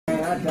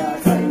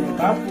natata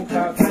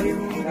kafuka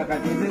kalimu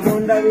nakateze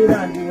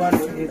bondabira ndi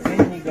wano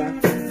esenyiga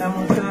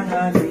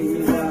namusana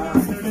ndiwa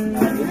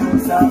ali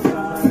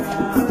musafara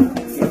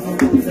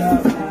emubuza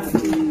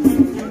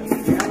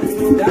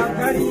kandi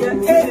dakaliya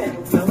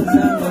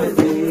namusana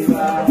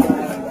ndiwa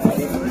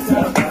ali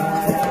musafara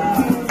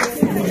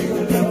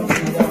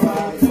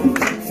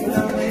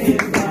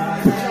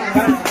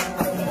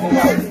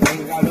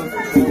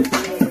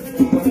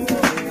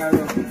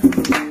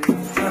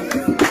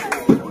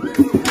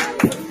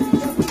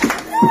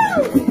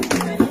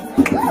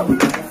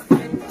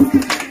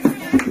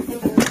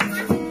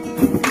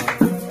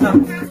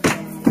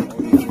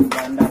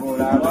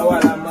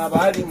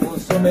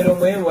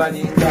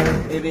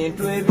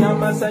ebintu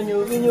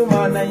ebyamasanyu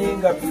binyuma naye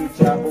nga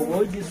byuca oba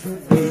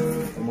ogisudde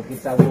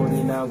omukisa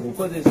gw'olina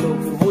gukozesa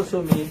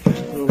okubusomi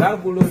nga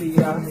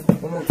gululira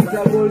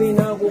omukisa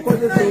gw'olina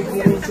gukozesa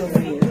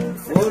okubusomi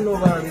ono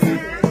bantu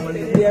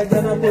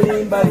omulebyagana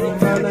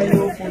kulimbalimba naye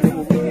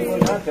okuluubuliro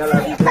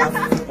natalabika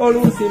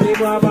oluusi ne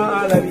bw'aba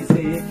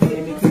alabise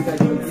emikisa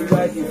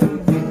gyogibwa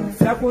gisudde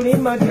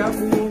takulimba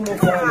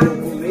tyakuyumukwano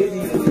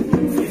kubeerire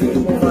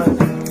mu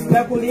maaso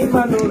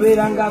takulimba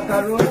n'obeera nga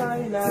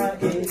Carolina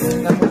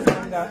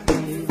namusanga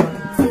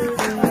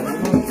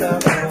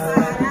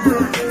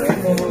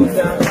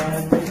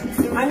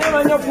ani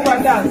amanyi okuba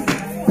dansi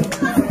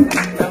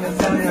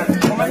namusanga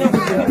omanyi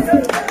okukina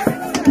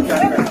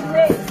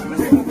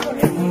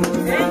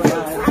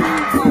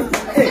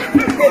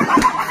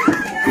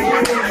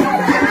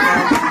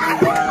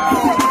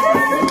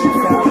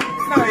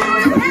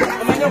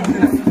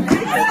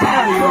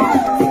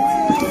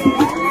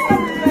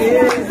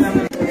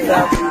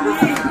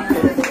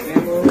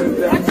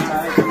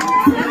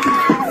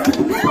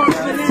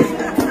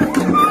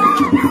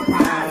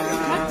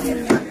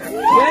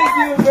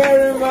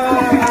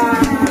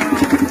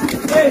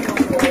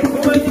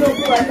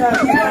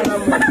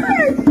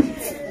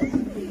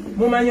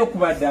mumanyi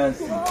okuba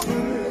dansi.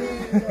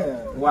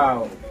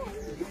 Wow.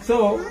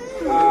 So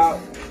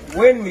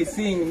when we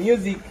sing,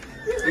 music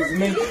is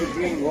meant to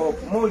bring hope.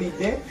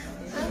 Molide,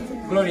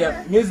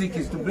 Gloria, music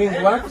is to bring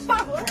what?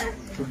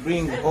 To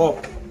bring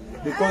hope.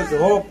 Because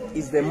hope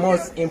is the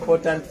most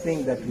important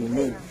thing that we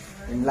need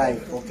in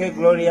life. Okay,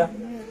 Gloria?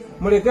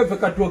 Muleke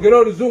feka tuogere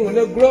oluzungu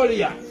ne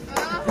Gloria.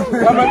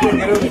 Wama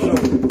tuogere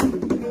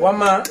oluzungu.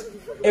 Wama,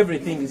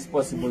 everything is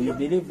possible. You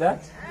believe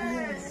that?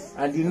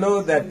 And you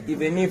know that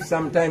even if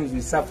sometimes we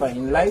suffer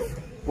in life,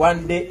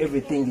 one day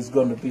everything is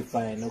going to be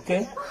fine,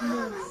 okay?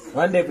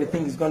 One day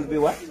everything is going to be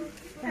what?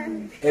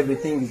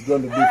 Everything is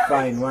going to be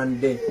fine one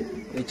day.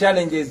 The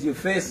challenges you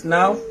face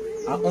now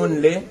are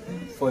only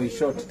for a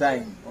short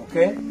time,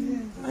 okay?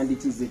 And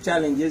it is the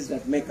challenges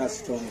that make us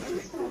strong,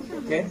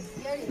 okay?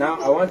 Now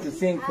I want to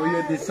sing for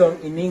you this song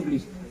in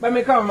English. But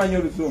me come on,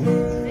 you song.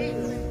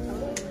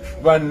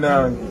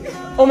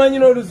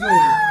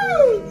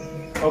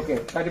 Okay,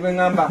 Kati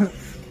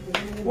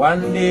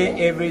one day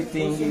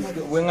everything is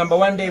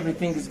one day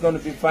everything is going to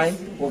be fine.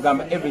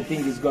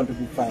 Everything is going to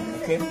be fine,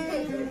 okay?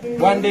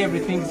 One day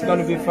everything is going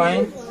to be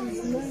fine.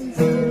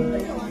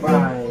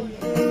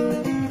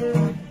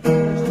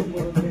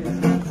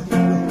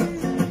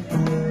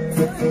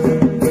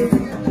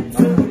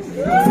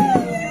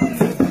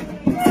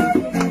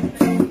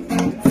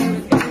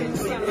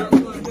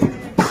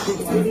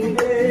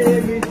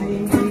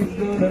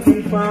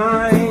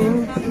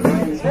 Fine.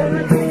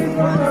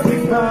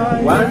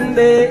 One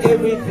day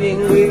everything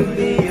will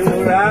be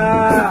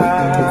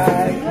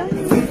alright.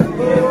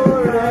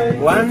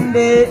 One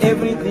day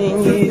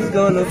everything is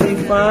gonna be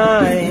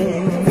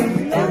fine.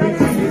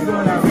 Everything is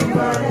gonna be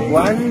fine.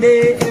 One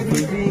day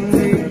everything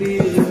will be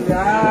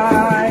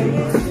alright.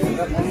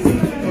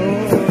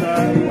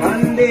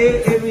 One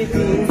day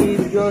everything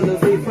is gonna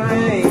be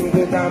fine.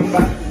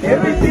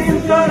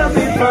 Everything's gonna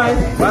be fine.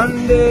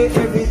 One day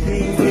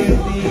everything will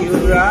be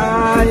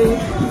alright.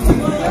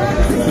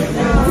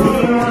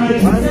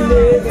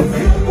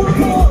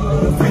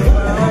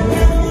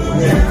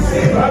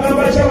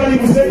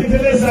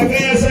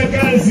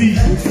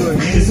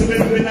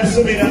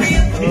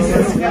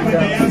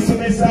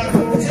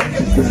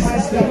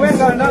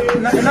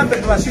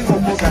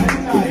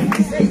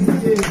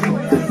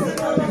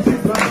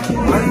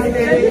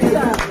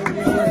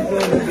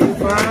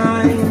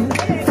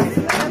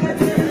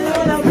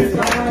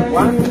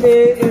 One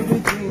day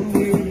everything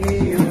will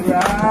be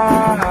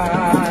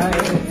right.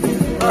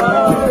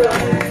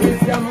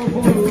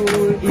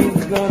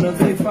 It's gonna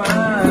be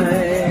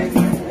fine.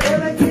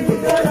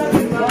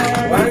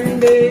 One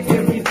day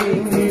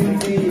everything will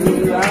be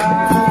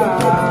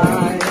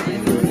right.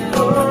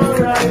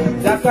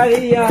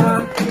 Zakaria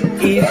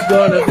is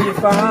gonna be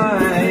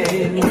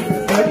fine.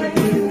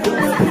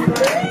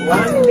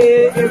 One day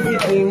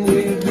everything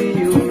will be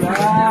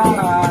right.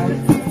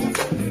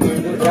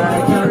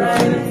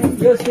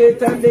 Your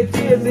state and the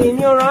tears in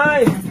your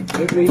eyes,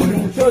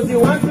 everything shows you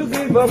want to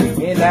give up.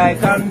 And I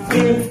can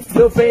feel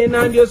your pain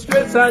and your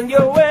stress and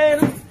your pain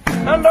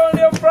and all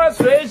your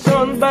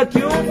frustration, but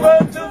you've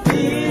got to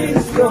be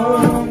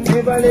strong.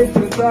 Never let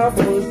your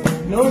troubles,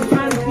 no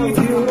one keep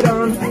you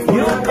down.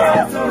 You've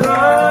got to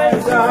run.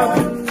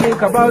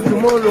 think about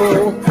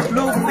tomorrow.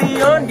 Look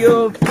beyond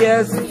your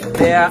fears.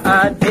 There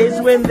are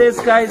days when the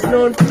sky's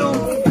not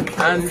blue,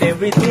 and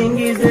everything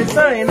is a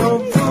sign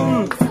of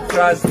doom.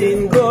 Trust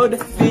in God,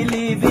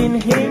 believe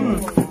in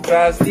Him.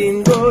 Trust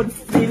in God,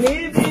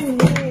 believe in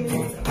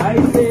Him. I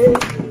say,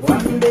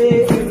 one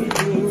day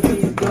everything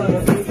is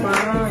gonna be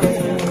fine.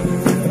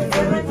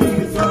 Everything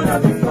is gonna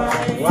be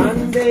fine.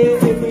 One day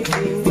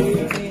everything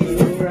will be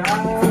right.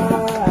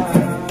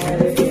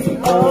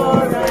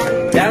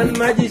 Alright. That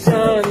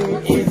magician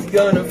is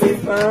gonna be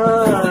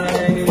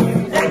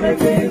fine.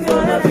 Everything is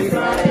gonna be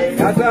fine.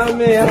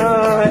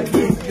 Kakamea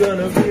is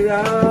gonna be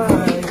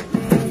right.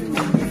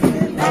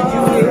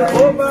 You will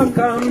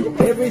overcome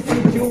every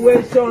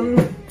situation.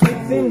 It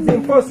seems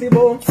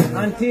impossible.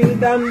 Until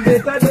then,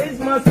 better days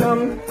must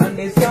come, and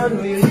the sun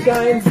will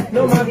shine.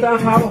 No matter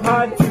how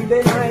hard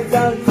the night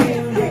has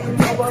been,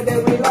 nobody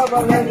will love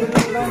again.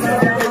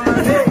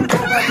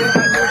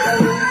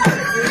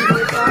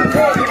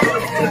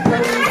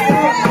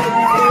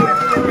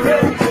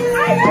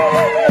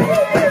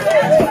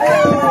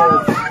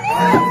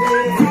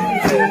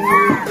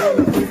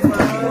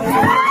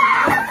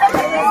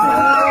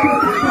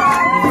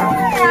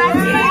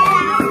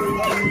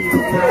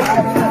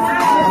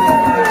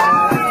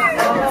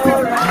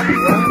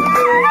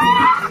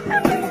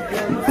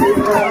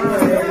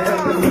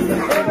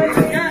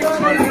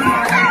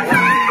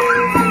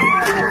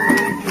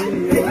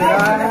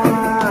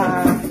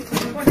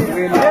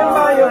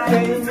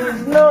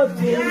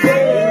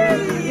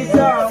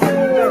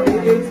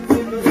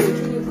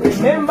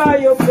 Remember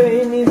your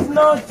pain is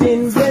not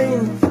in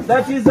vain.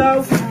 That is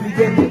how we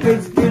get the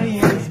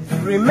experience.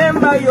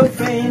 Remember your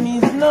pain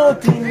is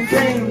not in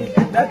vain.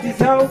 That is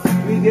how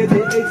we get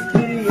the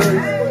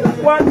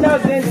experience. What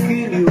doesn't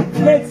kill you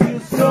makes you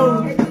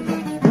strong.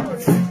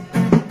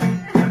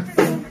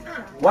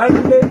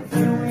 One day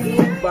you will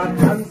look back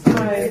and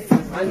smile,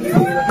 and you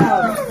will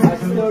have a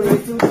story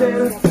to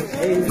tell.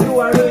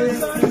 Endurance,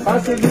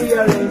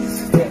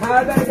 perseverance, the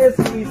hard and the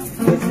sweet,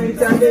 the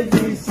sweet and the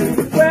juicy.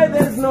 Where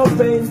there's no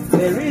pain,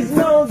 there is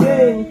no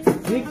gain.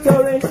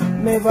 Victory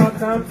never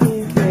comes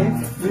easy.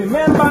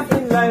 Remember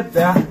in life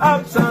there are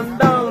ups and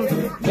downs.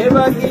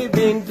 Never give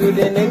in to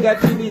the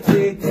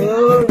negativity.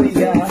 Oh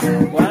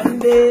yeah, one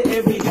day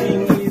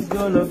everything is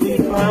gonna be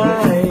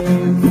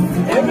fine.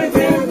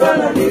 Everything's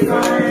gonna be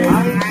fine. I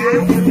say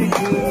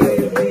everything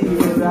will be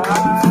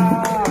right.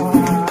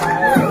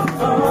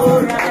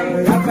 Alright,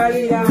 la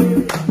caridad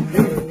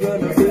is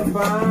gonna be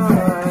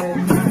fine.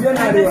 Yo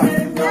no arriba.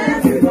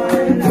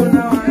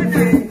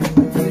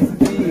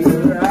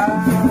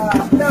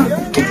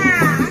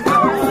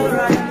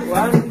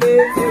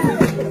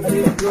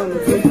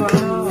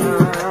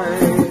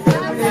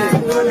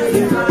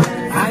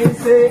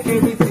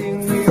 Everything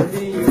will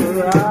be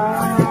right.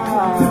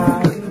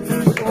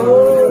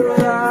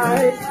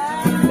 Alright.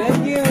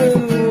 Thank you.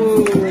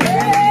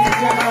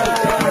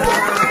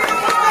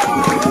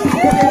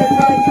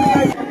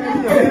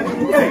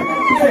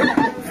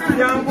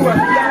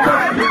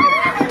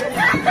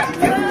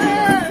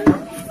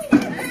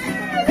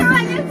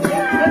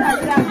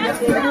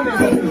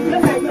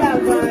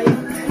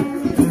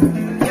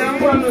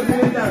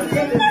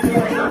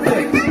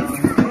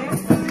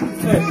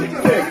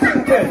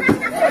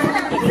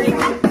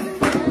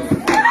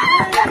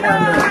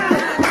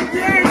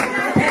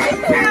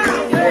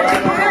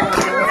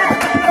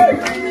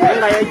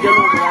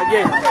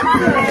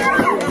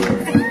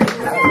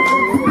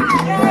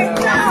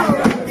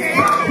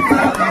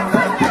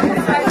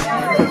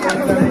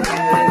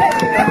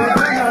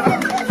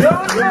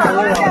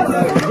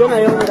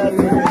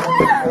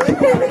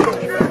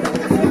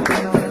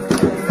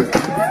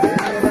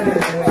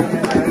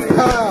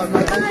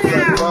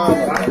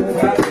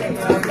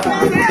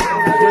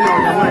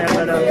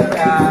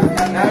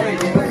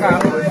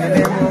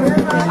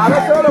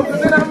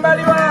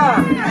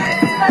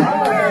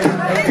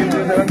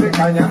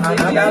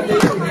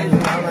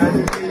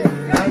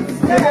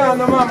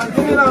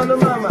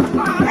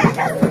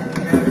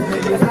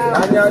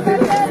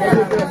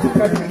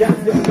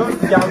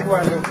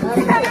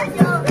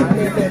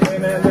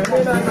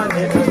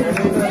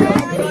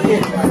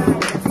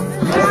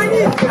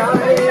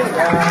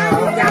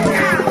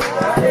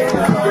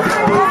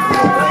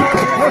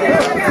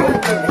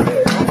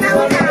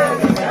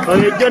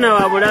 Jona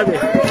wa bulabe.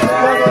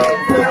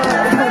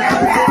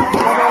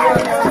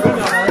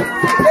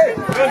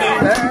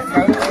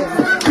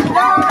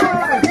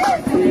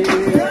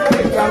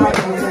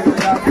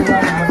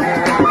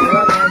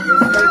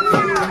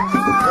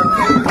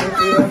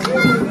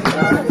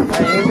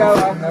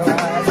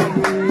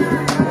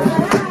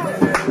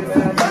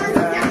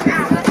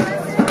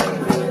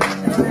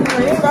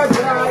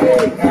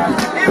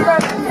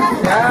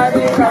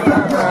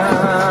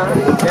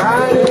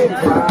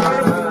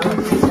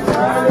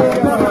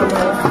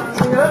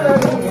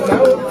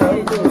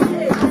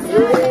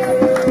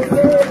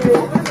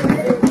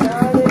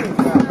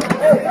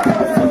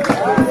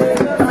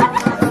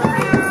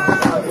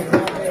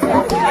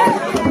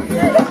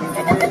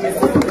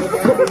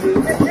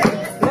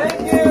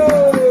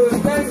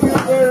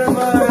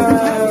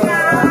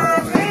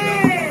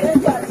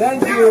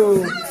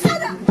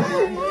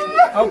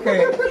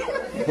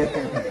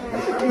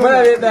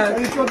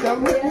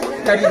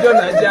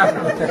 Kalijona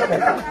japo.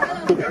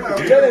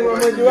 Kale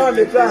mmoja wao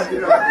ametaa.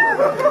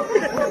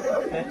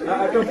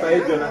 Atoka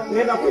hiyo na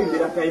nenda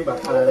kuimbira kaimba.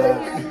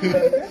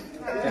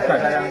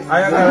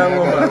 Aya kala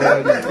ngoma.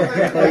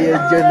 Ayo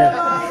Jona.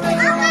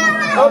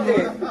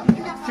 Okay.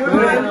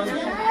 Children.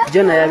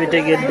 Jona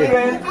yabitegedde.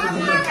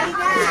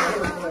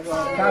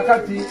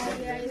 Kakati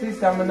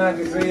sister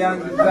Munage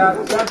Zoyanza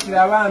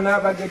twakira abaana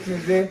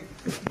bagetize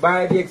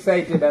bali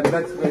excited and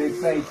that's very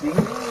exciting.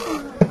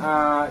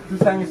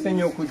 Tusanyuse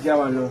nnyo okujja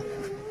wano.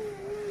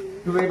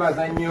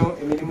 Tubeebaza nnyo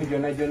emirimu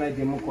gyonna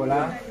gye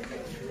mukola.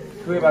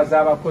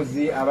 Twebaza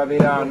abakozi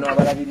ababeera wano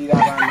abalabirira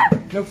abaana.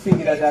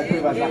 N'okusingira ddala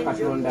twebaza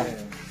Katonda.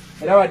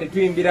 Era wadde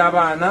tuyimbira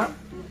abaana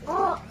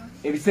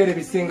ebiseera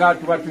ebisinga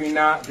tuba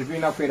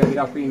tetulina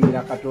kwerabira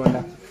kuyimbira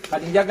Katonda.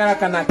 Kati njagala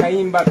kana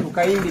akayimba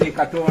tukayimbire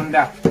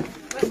Katonda.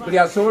 Buli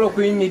asobola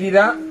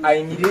okuyimirira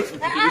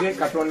ayimirire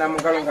Katonda mu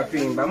ngalo nga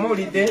tuyimba.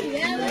 Muwulidde?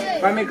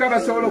 Bameka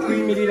basobola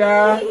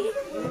okuyimirira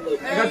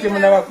nga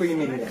temunaba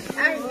kuyimirira?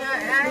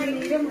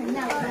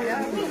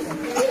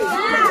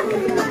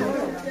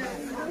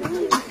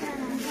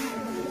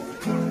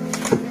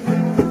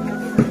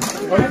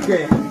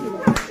 Okay.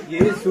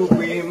 Yesu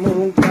gwe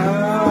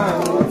mukama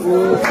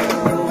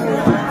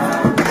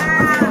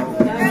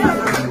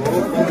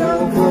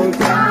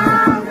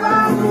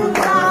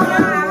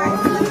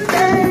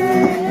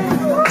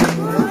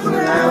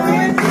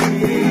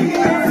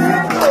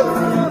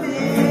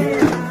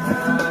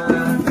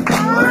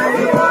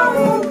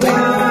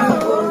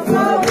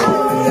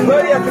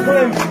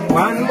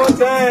one more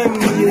time.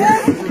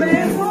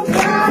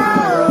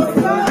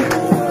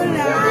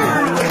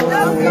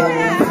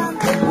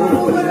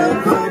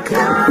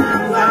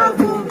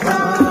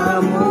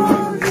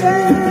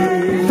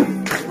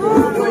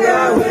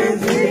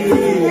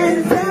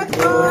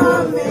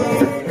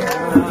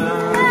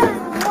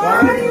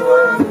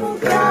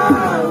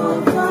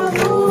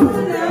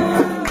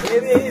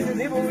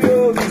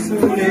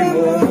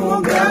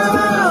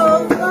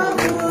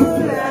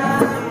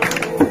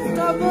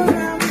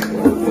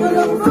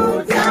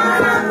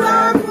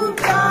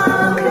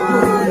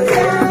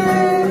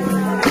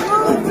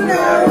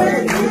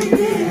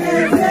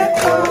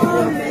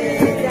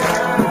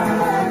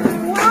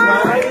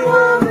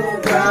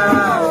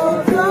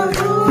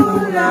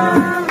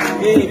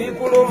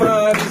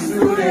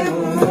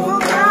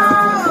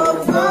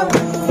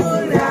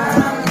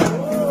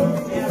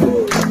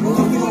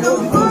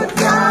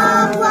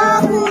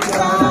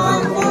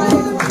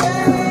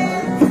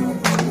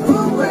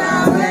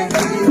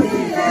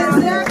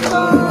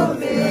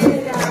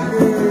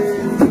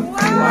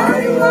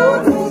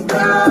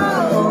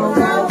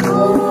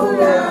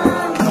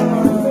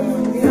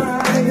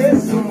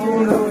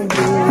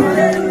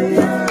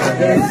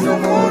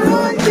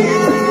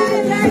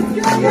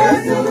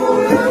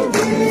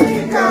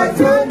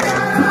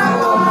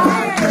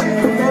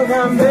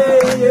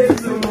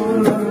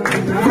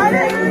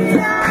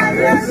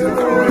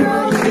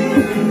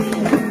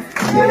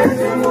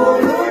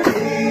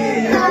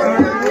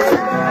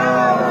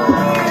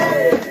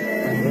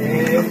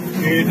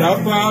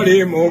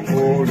 Vale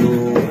mokolo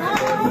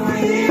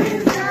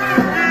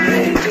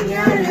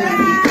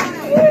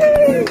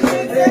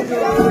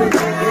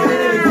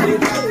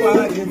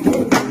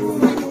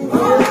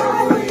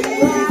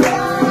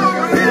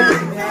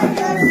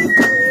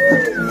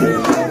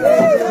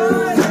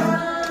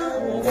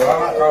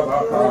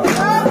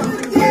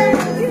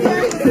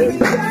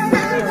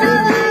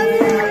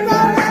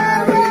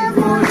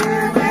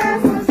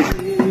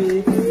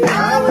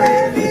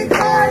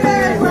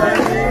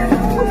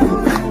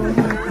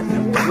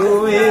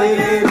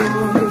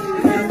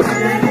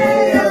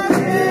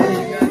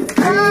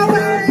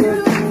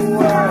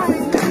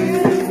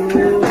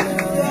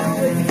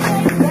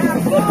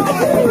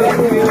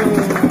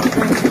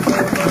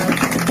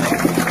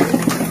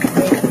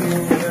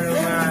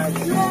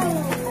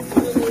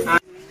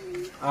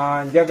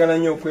njagala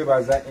nnyo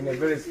okwebaza in a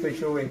very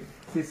special way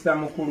sister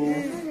mukulu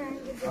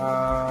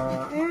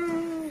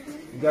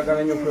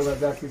njagala nnyo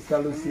okwebaza sister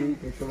Lucy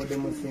tesobodde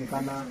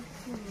musinkana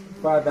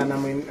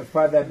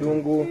father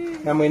Dungu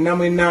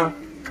namwena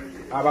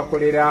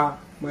abakolera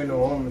mweno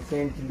home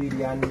St.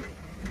 Lilian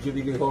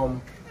Jubilee home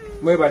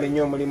mwebale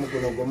nnyo omulimu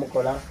guno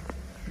gwemukola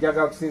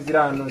njagala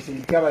kusinzira wano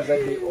nsindike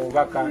abazadde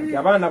obubaka nti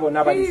abaana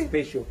bonna bali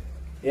special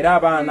era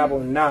abaana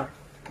bonna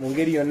mu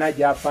ngeri yonna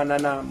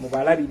gyafaanana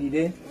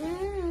mubalabirire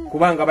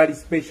kubanga bali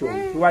special.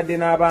 Tuwadde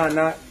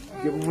n'abaana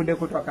gye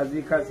buvuddeko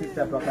twakaziika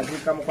sister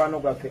twakaziika mukwano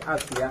gwaffe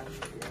Asia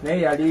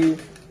naye yali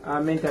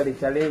mentally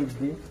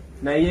challenged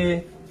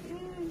naye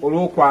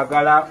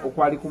olw'okwagala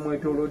okwali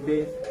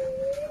kumwetoolodde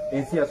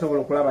ensi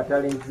yasobola okulaba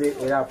talent ze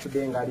era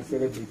afudde ng'ali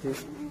celebrity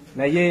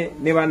naye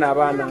ne bano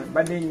abaana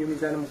badde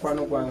nnyumiza ne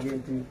mukwano gwange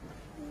nti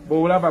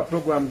bw'olaba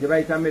program gye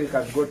bayita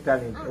America's Got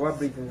Talent owa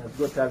Britain has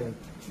Got Talent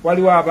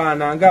waliwo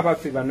abaana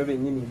ng'abaffe bano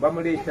bennyini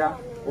bamuleeta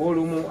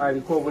olumu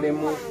aliko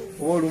obulemu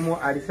olumu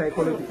ali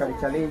psychologically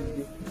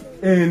challenged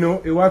eno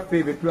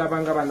ewaffe be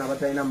tulabanga bana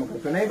batalina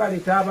mugaso naye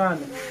baleeta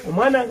abaana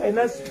omwana nga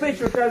alina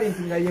special talent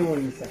nga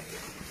yeewuunyisa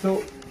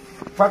so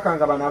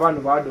pakanga bana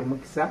abantu bawadde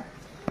omukisa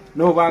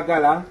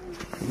n'obaagala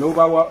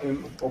n'obawa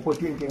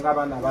opportunity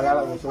ng'abaana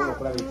abalala osobola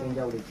okulaba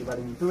ekyenjawulo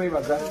ekibalimu.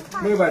 Tubeebaza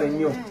mwebale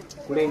nnyo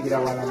kulengera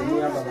wala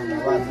nemuyamba bana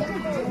abaana.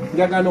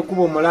 Njagala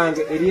okuba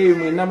omulange eri eyo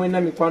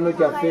mwenna mikwano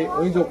gyaffe,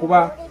 oyinza okuba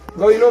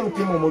nga olina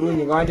omutima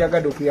omulungi nga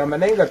wandyagadde okuyamba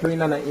naye nga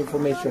tolina na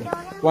information.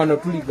 Wano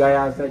tuli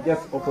Gayaza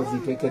just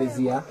opposite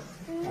Ekereziya.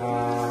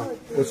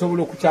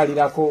 Osobola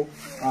okukyalirako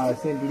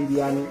St.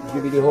 Lilian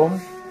Jubilee Home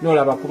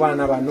n'olaba ku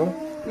baana bano.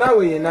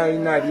 Naawe yenna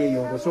alina ali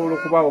eyo ng'osobola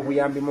okubawa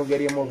obuyambi mu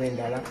ngeri emu oba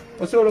endala.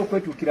 Osobola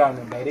okwetuukira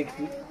wano direct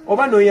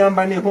oba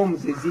n'oyamba ne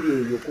homes eziri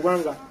eyo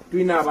kubanga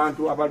tulina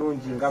abantu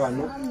abalungi nga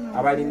bano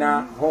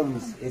abalina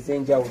homes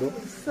ez'enjawulo.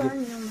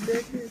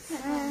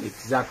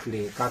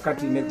 Exactly.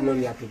 Kakati ne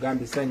Gloria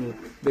tugambe Esanyu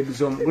Baby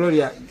Zone.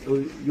 Gloria,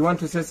 you want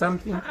to say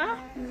something?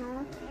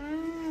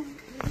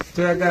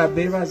 Toyagala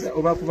beebaza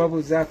oba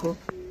kubabuuzaako?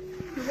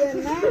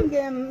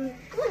 Nange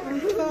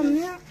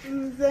nsomya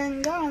nze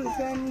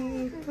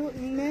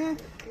ne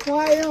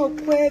waayo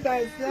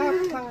okwebaza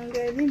kwange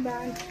eri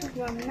bantu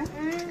bonna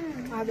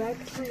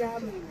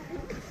abatulaba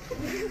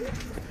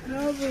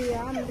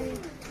n'obuyambi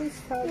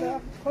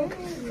tusabako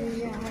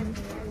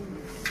buyambi.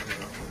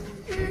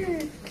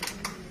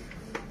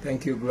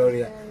 Thank you,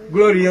 Gloria.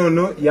 Gloria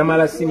ono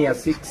yamala senior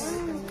 6.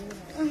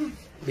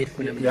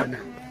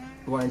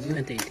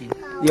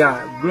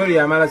 Yeah,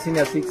 Gloria yamala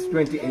senior 6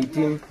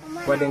 2018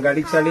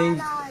 wadengali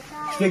challenge.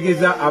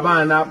 Kitegeeza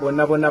abaana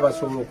bonna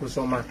basobola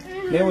okusoma.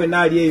 Newe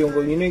naali eyo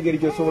ng'olina engeri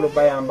gy'osobola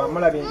bayamba,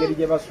 mulabye engeri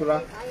gye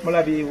basula,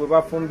 mulabye we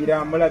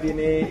bafumbira, mulabye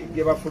ne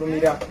gye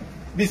bafulumira,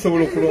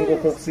 bisobola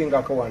okulongoka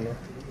okusingako wano.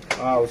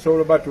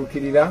 Osobola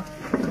batuukirira.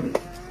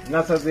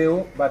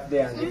 Nasazeewo birthday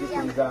yange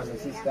gikuliza wano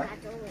sister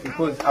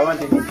because I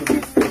wanted you to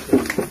be special.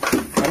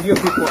 And you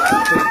people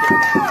are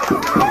special.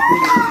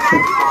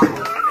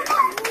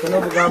 Kuno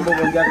obugambo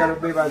obwo njagala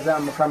beebaza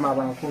Mukama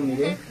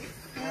abankuumire.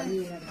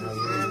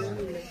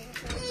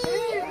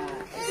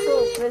 So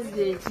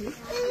President,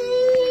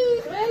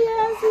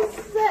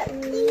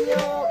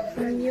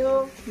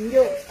 nnyo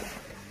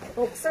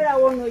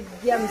okusalawo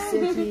n'ojja mu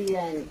St.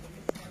 Lilian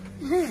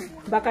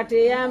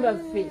bakateyamba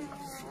ffe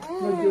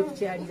n'ojja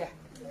okukyalira.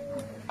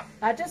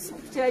 Ate si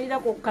kukyalira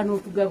kwokka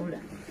n'otugabula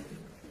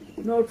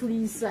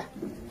n'otuliisa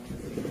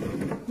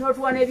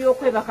n'otuwa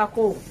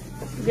n'ebyokwebakako.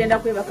 Tugenda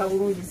kwebaka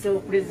bulungi sewo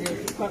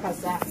President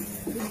kwakasa.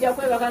 Tujja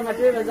kwebaka nga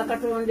twebaza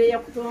Katonda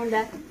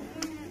eyakutonda.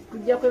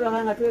 Tujja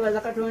kwebaka nga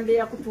twebaza Katonda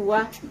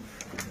eyakutuwa.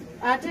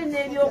 Ate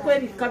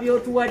n'ebyokwebikka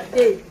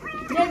by'otuwadde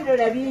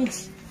n'ebirala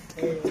bingi.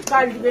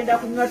 Kale tugenda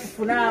kunywa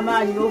tufune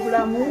amaanyi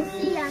n'obulamu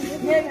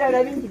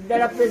n'ebirala bingi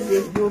ddala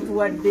President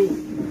by'otuwadde.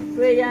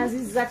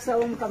 Tweyanzizza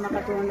tusaba Mukama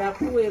Katonda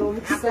akuweera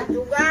omukisa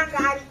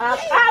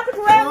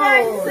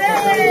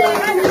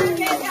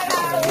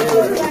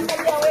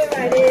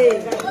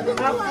akutuweereze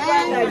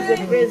akubangalize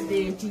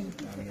President.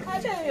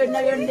 Ate byonna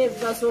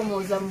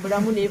ebibasoomooza mu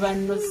bulamu ne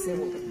banno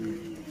ssebo.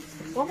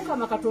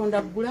 Omukama Katonda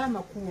aggule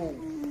amakubo.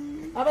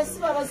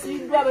 Abasibe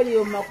abasibiddwa abali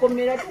mu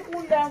makomera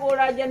tukundanga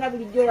olaajana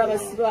bulijjo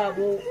olw'abasibe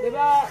abo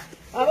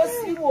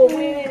abasibibwa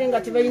obwereere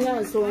nga tebalina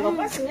nsonga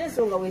kuba singa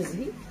ensonga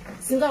weziri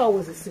singa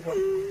bawozesebwa.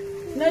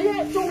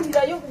 Naye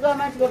tuwulirayo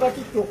okugamba nti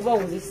babatutte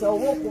okubawozesa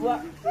oba okuba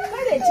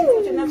kale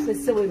ekintu kyonna ffe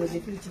ssebo eno gye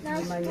tuli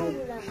kitumanyi.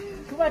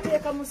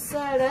 Tubateeka mu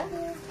ssaala,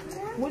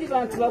 muli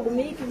bantu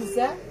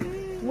bagumiikiriza,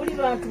 muli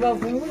bantu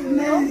bavumu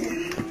nnyo.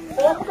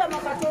 Omukama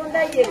Katonda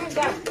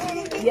yekka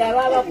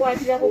y'aba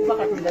abakwatirako kuba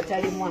Katonda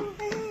talimwa.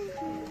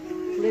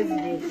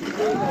 President,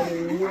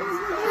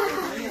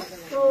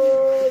 so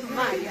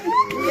much.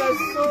 We are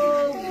so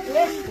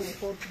grateful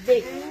for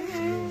today,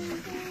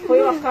 for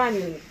your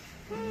coming.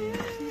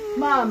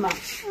 Mama.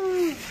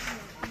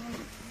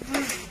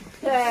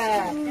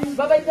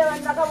 Baba ijaba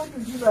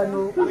nakabutujiba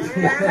no.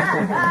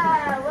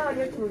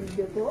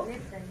 Tulideko.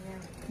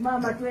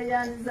 Mama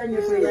tweyanziza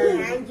nnyo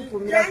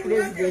tukumira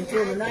President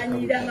ono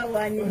n'anyirira nga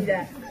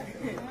bw'anyirira.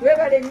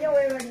 Webale nnyo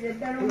webalire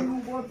ddala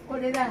omulungu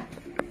otukolera.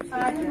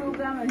 Ate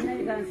n'ogamba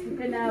nnaye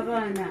kansiike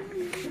n'abaana.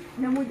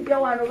 Ne mujja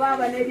wano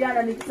baaba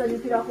n'ebyana ne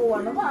kisanyukirako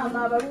wano.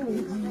 Maama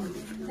abalungi.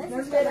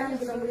 Nabeera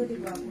nzina mulungi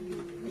gwako.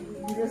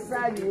 Nze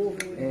saaliwo.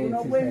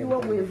 Guno gwendiwo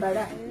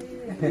gwembala.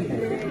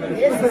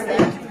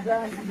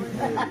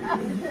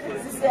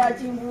 Sisi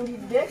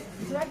akimbuulidde.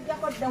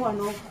 Tuladdako dda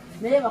wano.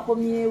 Naye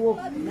bakomyewo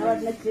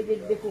n'abalina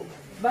kitegeddeko.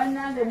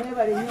 Bannange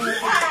mwebale nnyo.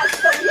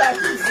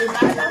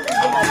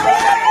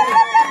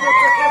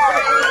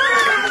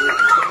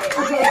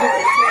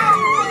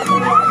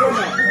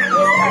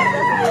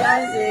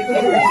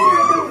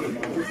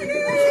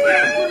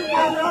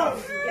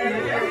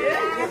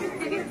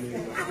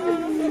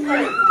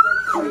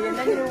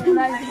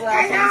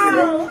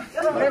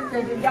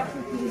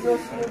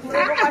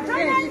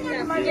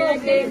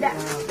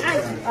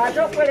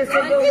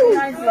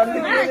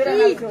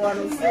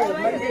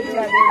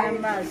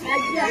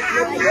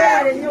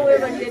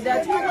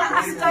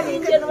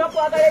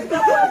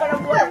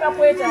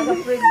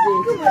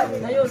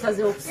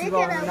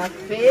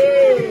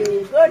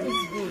 God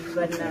is good,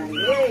 but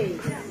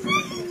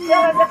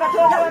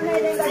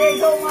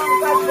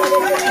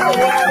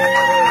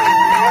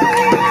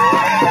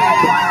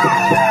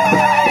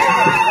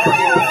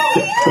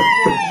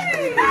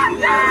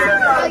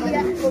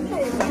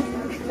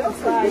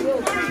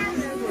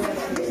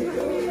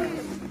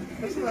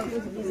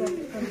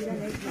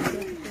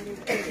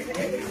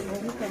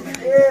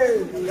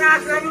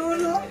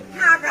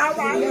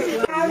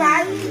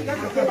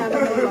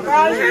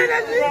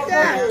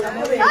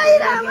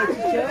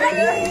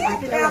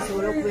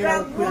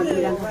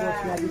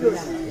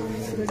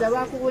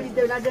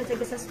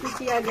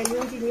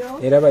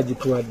Era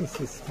bagituwadde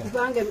sister.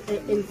 Kubanga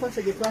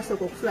enfoso gye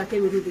twasooka okusulako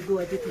emirundi gwe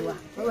wagituwa.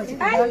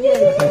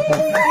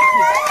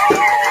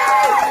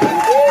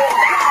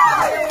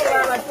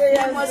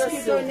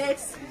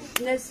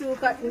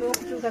 Nessuuka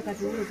n'okutuuka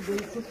kati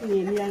tufuna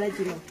emirala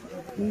gino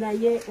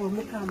naye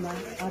omukama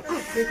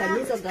atuteeka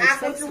nizo ga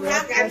sex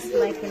work just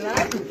like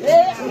love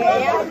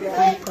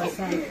and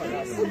concern for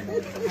us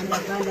and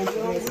abundant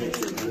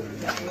blessings.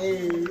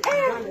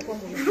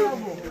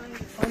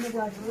 Ono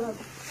bwatuwa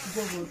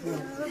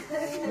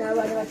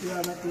n'abaana batuwa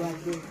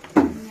batuwadde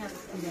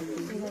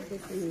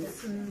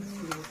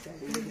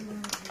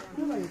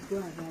nobale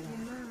twagala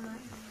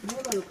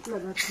nobale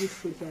okutulaga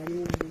Kristo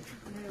kyalimu.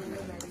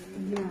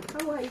 Yeah,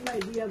 how are you, my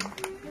dear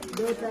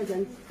daughters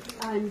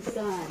and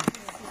son?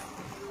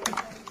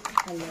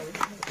 Hello.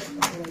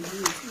 How are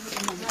you?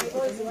 I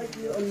always watch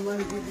you on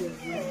one video.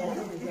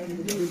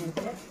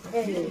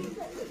 Hey.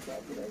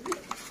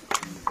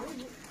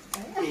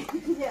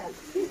 Yeah.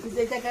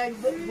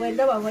 When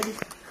I was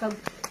come,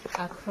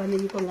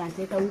 akafanyi ko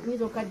nganteka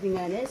nizo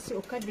kadinga nesi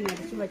okadinga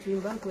kiba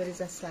kiyumba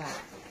nkuwereza saa.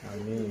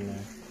 Amina.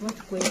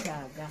 Watu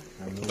kwetaaga.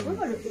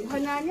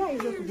 Hananya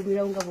izo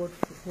kugumira unga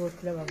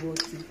botulaba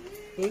boti.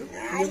 You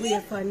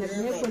find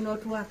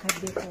not work at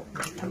the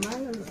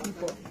among the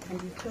people,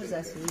 and it shows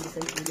us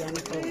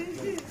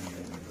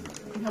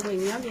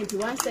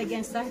once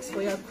again, thanks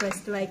for your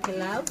quest like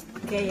love,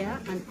 care,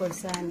 and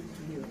concern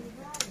to you.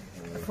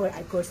 For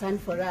a concern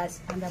for us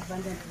and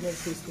abundant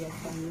blessings to your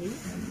family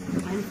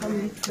and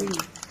family tree.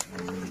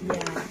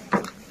 Yeah,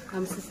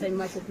 I'm Sister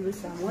Immaculate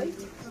Samuel.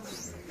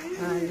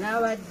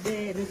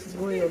 Nowadays, this is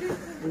where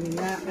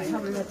I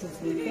have a lot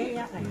of in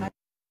Kenya.